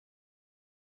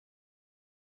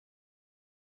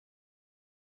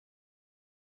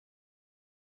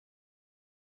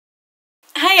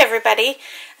Hi everybody.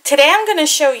 Today I'm going to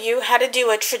show you how to do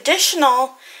a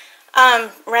traditional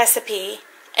recipe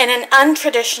in an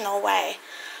untraditional way.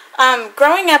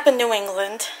 Growing up in New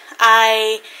England,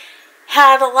 I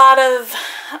had a lot of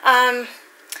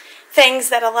things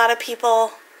that a lot of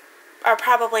people are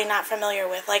probably not familiar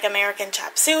with, like American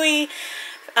chop suey,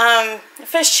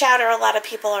 fish chowder. A lot of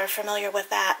people are familiar with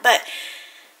that. But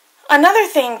another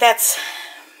thing that's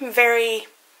very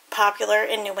popular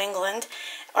in New England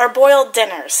are boiled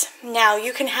dinners. Now,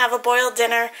 you can have a boiled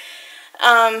dinner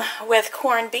with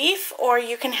corned beef, or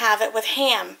you can have it with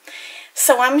ham.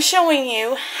 So I'm showing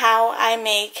you how I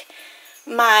make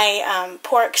my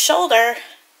pork shoulder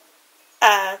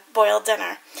boiled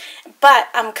dinner. But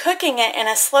I'm cooking it in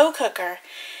a slow cooker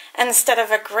instead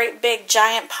of a great big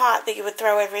giant pot that you would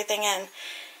throw everything in.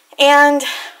 And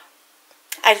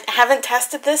I haven't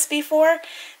tested this before.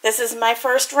 This is my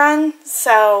first run,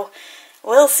 so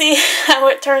we'll see how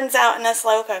it turns out in a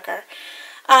slow cooker.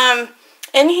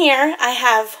 In here, I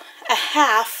have a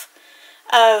half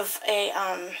of a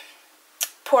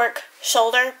pork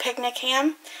shoulder picnic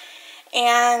ham.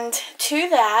 And to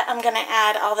that, I'm going to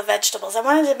add all the vegetables. I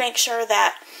wanted to make sure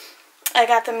that I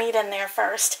got the meat in there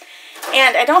first.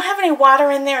 And I don't have any water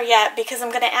in there yet because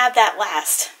I'm going to add that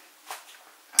last,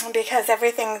 because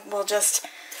everything will just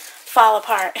fall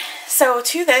apart. So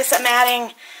to this, I'm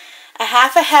adding a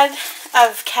half a head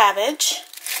of cabbage.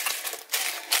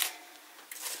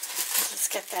 I'll just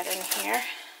get that in here.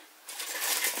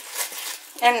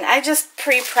 And I just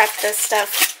pre-prepped this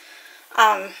stuff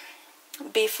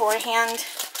beforehand.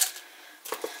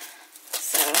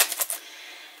 So,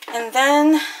 and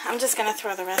then I'm just going to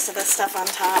throw the rest of this stuff on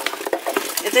top.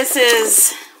 This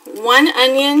is 1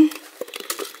 onion,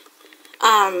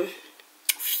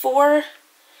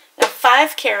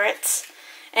 5 carrots,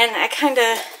 and I kind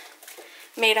of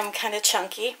made them kind of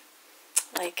chunky,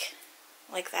 like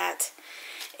that,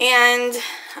 and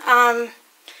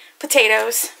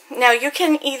potatoes. Now you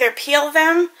can either peel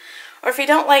them, or if you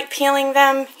don't like peeling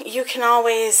them, you can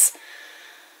always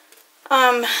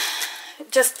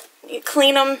just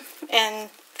clean them and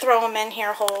throw them in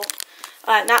here whole.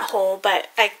 Not whole, but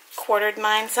I quartered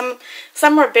mine.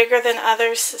 Some were bigger than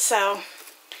others, so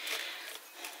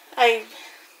I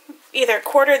either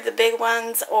quartered the big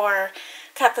ones or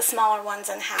cut the smaller ones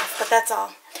in half, but that's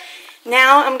all.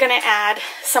 Now I'm going to add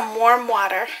some warm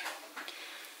water.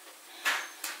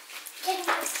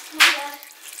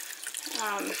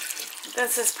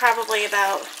 This is probably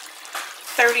about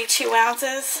 32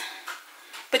 ounces,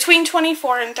 between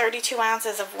 24 and 32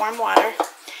 ounces of warm water.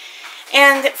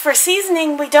 And for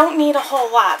seasoning, we don't need a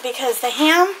whole lot because the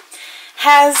ham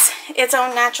has its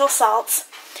own natural salts.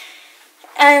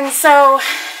 And so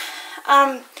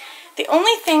the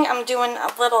only thing I'm doing a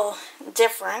little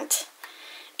different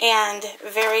and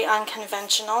very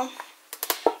unconventional,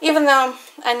 even though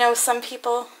I know some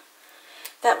people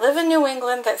that live in New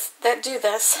England that do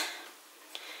this,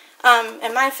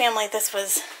 in my family this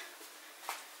was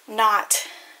not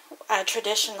a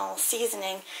traditional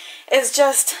seasoning, is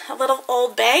just a little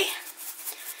Old Bay.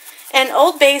 And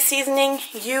Old Bay seasoning,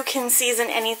 you can season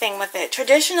anything with it.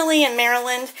 Traditionally in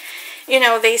Maryland, you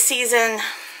know, they season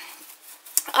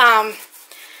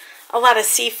a lot of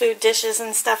seafood dishes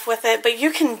and stuff with it, but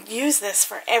you can use this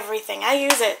for everything. I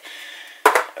use it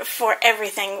for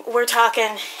everything. We're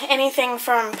talking anything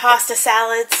from pasta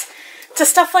salads to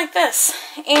stuff like this.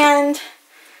 And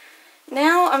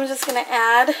now I'm just going to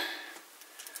add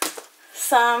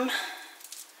some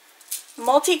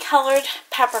multicolored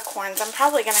peppercorns. I'm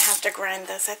probably going to have to grind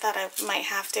this. I thought I might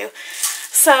have to.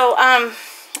 So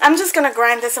I'm just going to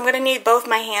grind this. I'm going to need both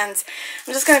my hands.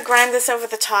 I'm just going to grind this over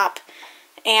the top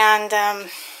and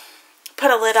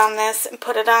put a lid on this and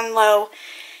put it on low,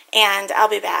 and I'll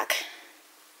be back.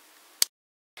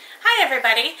 Hi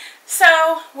everybody.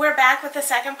 So we're back with the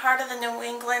second part of the New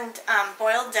England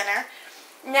boiled dinner.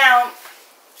 Now,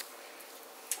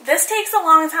 this takes a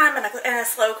long time in a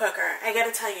slow cooker, I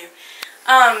gotta tell you.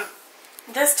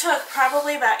 This took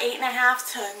probably about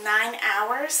 8.5 to 9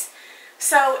 hours.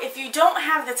 So if you don't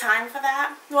have the time for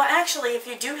that, well actually if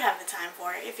you do have the time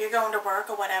for it, if you're going to work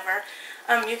or whatever,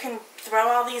 you can throw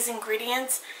all these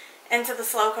ingredients into the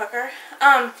slow cooker.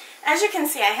 As you can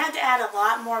see, I had to add a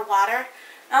lot more water.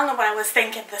 I don't know what I was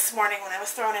thinking this morning when I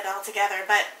was throwing it all together,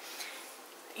 but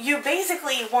you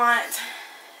basically want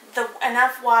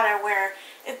enough water where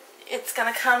it's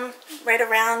going to come right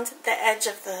around the edge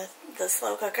of the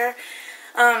slow cooker,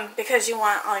 because you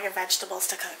want all your vegetables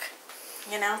to cook,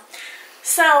 you know.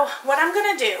 So what I'm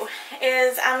going to do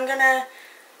is I'm going to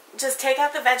just take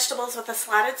out the vegetables with a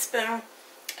slotted spoon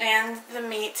and the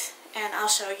meat and I'll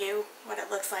show you what it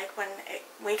looks like when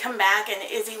we come back, and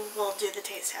Izzy will do the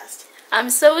taste test. I'm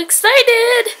so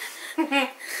excited!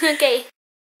 Okay.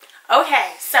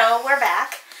 Okay, so we're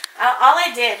back. All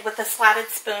I did with the slotted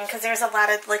spoon, because there's a lot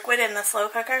of liquid in the slow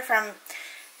cooker from,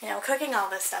 you know, cooking all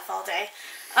this stuff all day,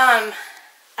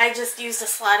 I just used a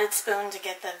slotted spoon to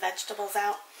get the vegetables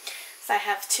out. So I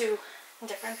have two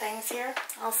different things here,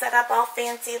 all set up all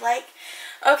fancy like.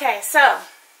 Okay, so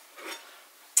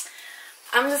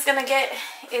I'm just going to get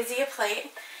Izzy a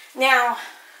plate. Now,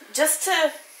 just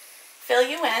to fill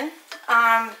you in,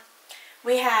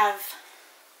 we have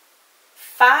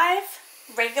 5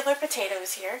 regular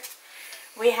potatoes here.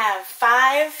 We have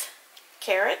 5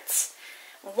 carrots,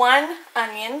 1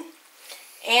 onion,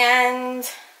 and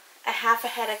a half a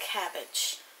head of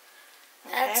cabbage.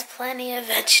 Okay. That's plenty of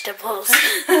vegetables.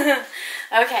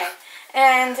 Okay,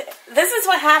 and this is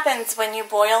what happens when you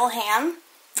boil ham.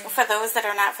 For those that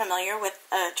are not familiar with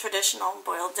a traditional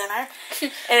boiled dinner,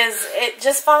 is it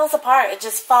just falls apart. It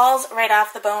just falls right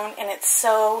off the bone, and it's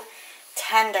so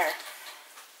tender.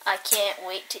 I can't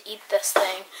wait to eat this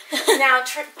thing. Now,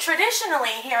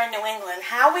 traditionally here in New England,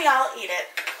 how we all eat it,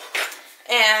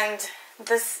 and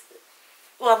this,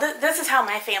 well, this is how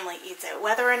my family eats it.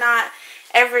 Whether or not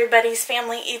everybody's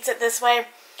family eats it this way,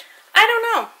 I don't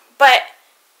know. But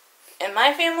in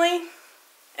my family,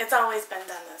 it's always been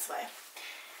done this way.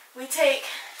 We take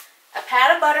a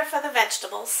pat of butter for the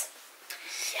vegetables.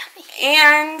 Yummy.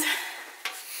 And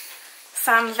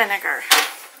some vinegar.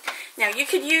 Now, you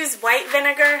could use white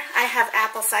vinegar. I have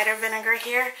apple cider vinegar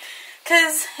here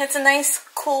because it's a nice,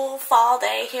 cool fall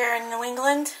day here in New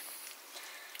England.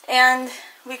 And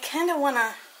we kind of want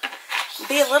to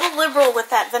be a little liberal with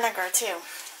that vinegar, too.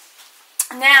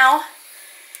 Now,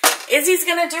 Izzy's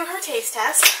going to do her taste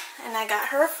test, and I got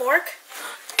her a fork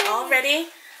all ready.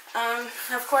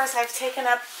 Of course, I've taken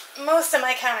up most of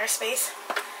my counter space.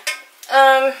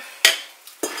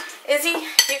 Izzy,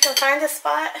 you can find a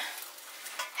spot.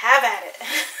 Have at it.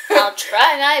 I'll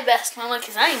try my best, Mama,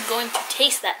 because I am going to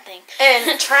taste that thing.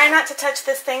 And try not to touch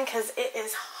this thing, because it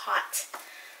is hot.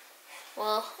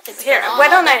 Well, it's here. Why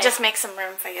don't I just make some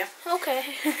room for you?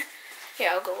 Okay.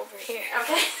 Here, I'll go over here.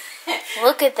 Okay.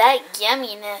 Look at that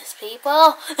yumminess,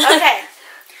 people. Okay.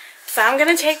 So I'm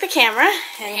going to take the camera,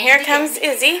 and here comes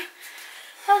Izzy.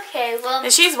 Okay, well...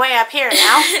 And she's way up here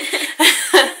now.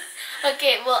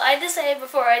 Okay, well, I decided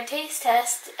before I taste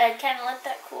test, I'd kind of let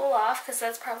that cool off, because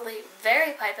that's probably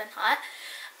very piping hot,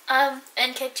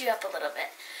 and kicked you up a little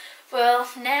bit. Well,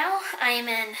 now I am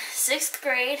in 6th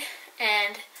grade,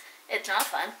 and it's not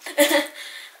fun.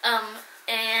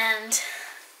 And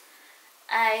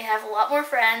I have a lot more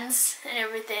friends and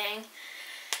everything.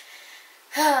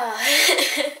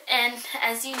 And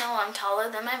as you know, I'm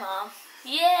taller than my mom.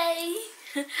 Yay!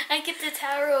 I get to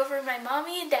tower over my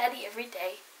mommy and daddy every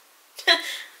day.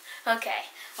 Okay,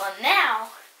 well now,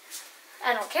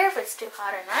 I don't care if it's too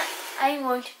hot or not. I am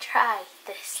going to try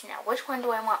this. Now, which one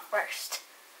do I want first?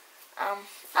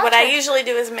 What I usually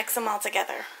do is mix them all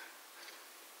together.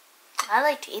 I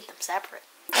like to eat them separate.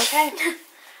 Okay.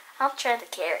 I'll try the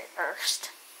carrot first.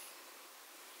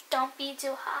 Don't be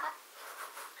too hot.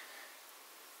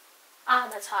 Ah,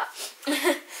 that's hot.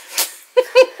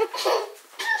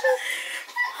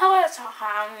 Oh, that's so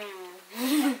hot.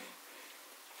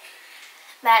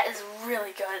 That is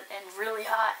really good and really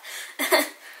hot.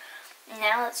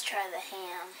 Now let's try the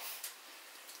ham.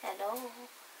 Hello.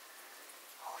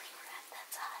 Holy crap,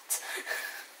 that's hot.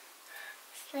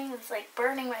 This thing is like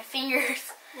burning my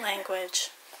fingers.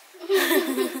 Language.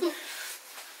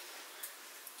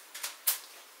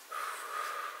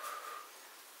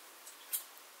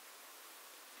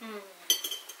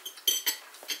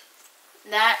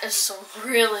 That is some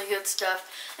really good stuff.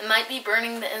 It might be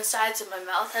burning the insides of my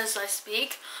mouth as I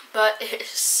speak, but it is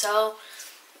so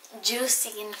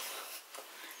juicy and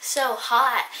so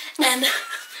hot. And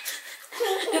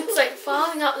it's like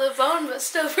falling off the bone, but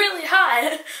still really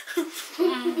hot.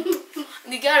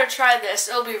 You gotta try this.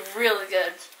 It'll be really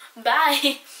good.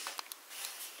 Bye.